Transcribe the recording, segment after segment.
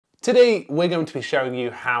Today, we're going to be showing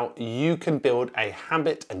you how you can build a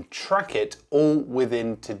habit and track it all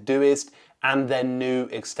within Todoist and their new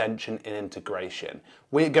extension and integration.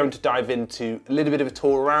 We're going to dive into a little bit of a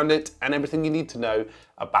tour around it and everything you need to know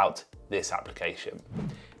about this application.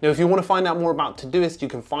 Now, if you want to find out more about Todoist, you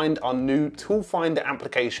can find our new Toolfinder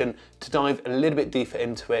application to dive a little bit deeper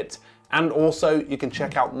into it. And also you can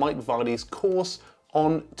check out Mike Vardy's course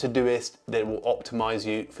on Todoist that will optimize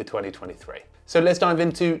you for 2023. So let's dive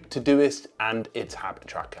into Todoist and its habit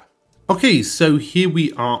tracker. Okay, so here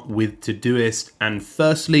we are with Todoist, and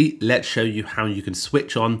firstly, let's show you how you can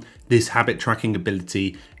switch on this habit tracking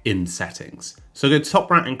ability in settings. So go to top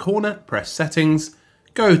right hand corner, press settings,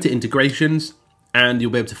 go to integrations, and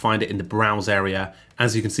you'll be able to find it in the browse area.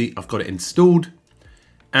 As you can see, I've got it installed,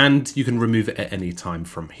 and you can remove it at any time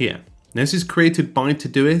from here. Now, this is created by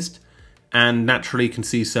Todoist, and naturally you can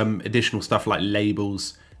see some additional stuff like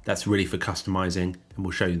labels. That's really for customizing, and we'll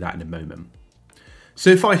show you that in a moment. So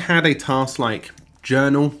if I had a task like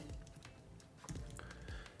journal,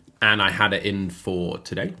 and I had it in for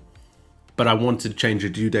today, but I wanted to change the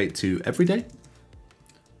due date to every day,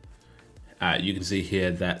 you can see here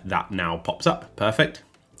that that now pops up. Perfect.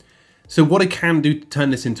 So what I can do to turn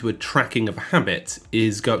this into a tracking of a habit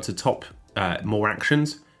is go up to top, more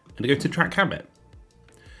actions, and go to track habit.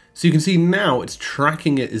 So you can see now it's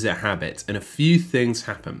tracking it as a habit, and a few things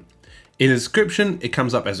happen. In the description, it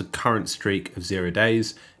comes up as a current streak of 0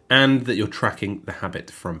 days, and that you're tracking the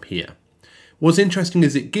habit from here. What's interesting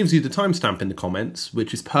is it gives you the timestamp in the comments,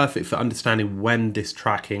 which is perfect for understanding when this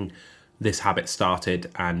habit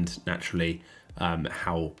started, and naturally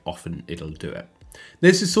how often it'll do it.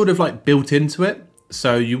 This is sort of like built into it,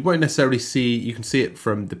 so you won't necessarily see, you can see it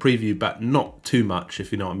from the preview, but not too much,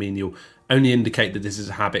 if you know what I mean. You'll only indicate that this is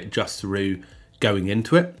a habit just through going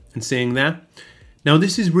into it and seeing there. Now,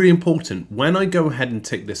 this is really important. When I go ahead and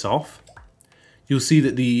tick this off, you'll see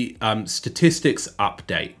that the statistics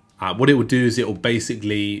update. What it will do is it will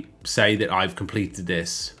basically say that I've completed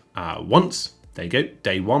this once. There you go,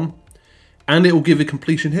 day 1. And it will give a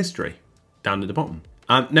completion history down at the bottom.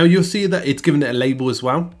 Now, you'll see that it's given it a label as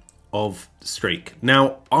well of streak.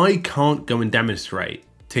 Now, I can't go and demonstrate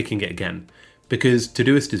ticking it again because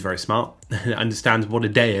Todoist is very smart and understands what a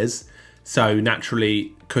day is. So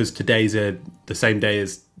naturally, because today's the same day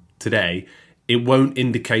as today, it won't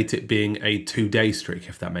indicate it being a 2-day streak,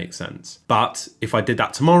 if that makes sense. But if I did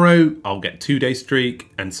that tomorrow, I'll get 2-day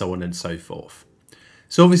streak and so on and so forth.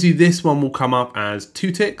 So obviously this one will come up as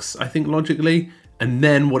 2 ticks, I think logically. And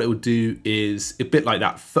then what it will do is a bit like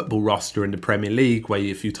that football roster in the Premier League, where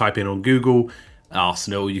if you type in on Google,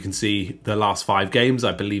 Arsenal, you can see the last 5 games.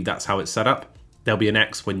 I believe that's how it's set up. There'll be an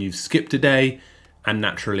X when you've skipped a day. And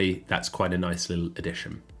naturally, that's quite a nice little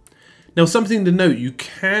addition. Now, something to note, you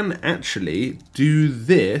can actually do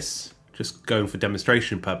this, just going for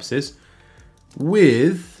demonstration purposes,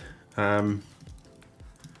 with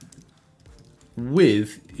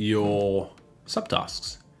your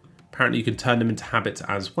subtasks. Apparently, you can turn them into habits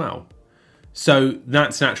as well. So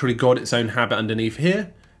that's naturally got its own habit underneath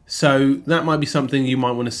here. So that might be something you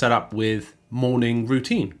might want to set up with morning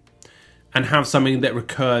routine and have something that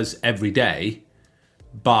recurs every day.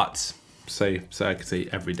 But so I could say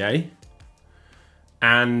every day,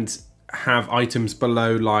 and have items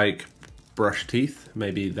below like brush teeth.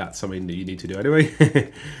 Maybe that's something that you need to do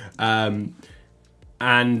anyway.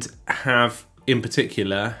 And have in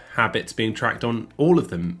particular habits being tracked on all of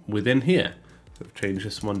them within here. So I've changed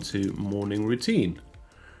this one to morning routine.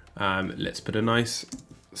 Let's put a nice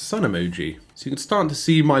sun emoji. So you can start to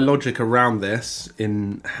see my logic around this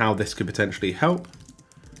in how this could potentially help.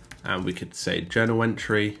 And we could say journal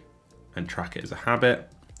entry and track it as a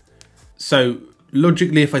habit. So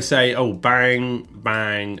logically, if I say, oh, bang,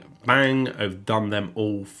 bang, bang, I've done them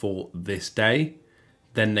all for this day,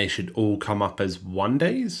 then they should all come up as 1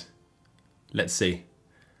 days. Let's see.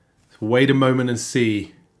 So wait a moment and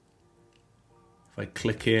see. If I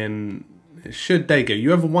click in, it should, there you go.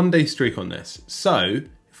 You have a 1-day streak on this. So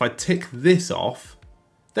if I tick this off,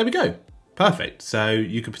 there we go. Perfect. So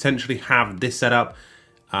you could potentially have this set up.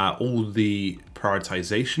 All the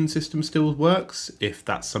prioritization system still works if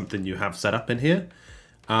that's something you have set up in here.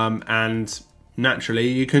 And naturally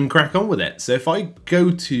you can crack on with it. So if I go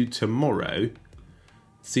to tomorrow,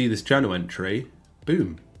 see this journal entry,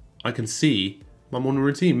 boom, I can see my morning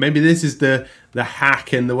routine. Maybe this is the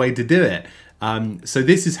hack and the way to do it. So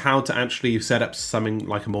this is how to actually set up something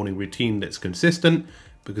like a morning routine that's consistent,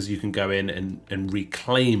 because you can go in and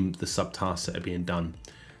reclaim the subtasks that are being done.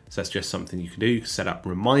 So that's just something you can do. You can set up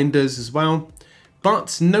reminders as well.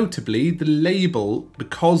 But notably, the label,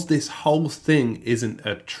 because this whole thing isn't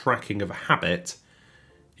a tracking of a habit,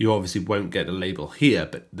 you obviously won't get a label here,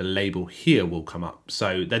 but the label here will come up.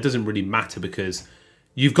 So that doesn't really matter because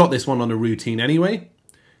you've got this one on a routine anyway,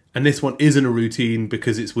 and this one isn't a routine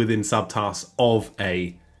because it's within subtasks of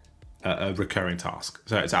a recurring task.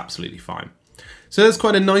 So it's absolutely fine. So that's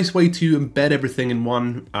quite a nice way to embed everything in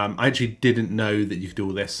one. I actually didn't know that you could do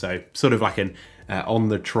all this, so sort of like an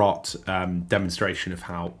on-the-trot demonstration of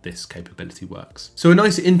how this capability works. So a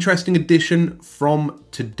nice interesting addition from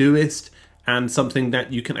Todoist, and something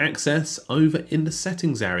that you can access over in the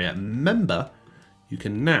settings area. Remember, you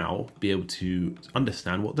can now be able to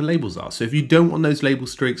understand what the labels are. So if you don't want those label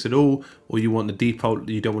streaks at all, or you want the default,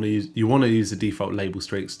 you want to use the default label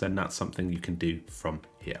streaks, then that's something you can do from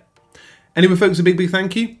here. Anyway, folks, a big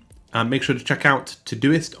thank you. Make sure to check out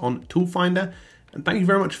Todoist on Toolfinder, and thank you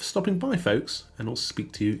very much for stopping by, folks, and I'll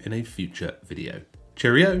speak to you in a future video.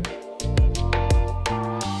 Cheerio.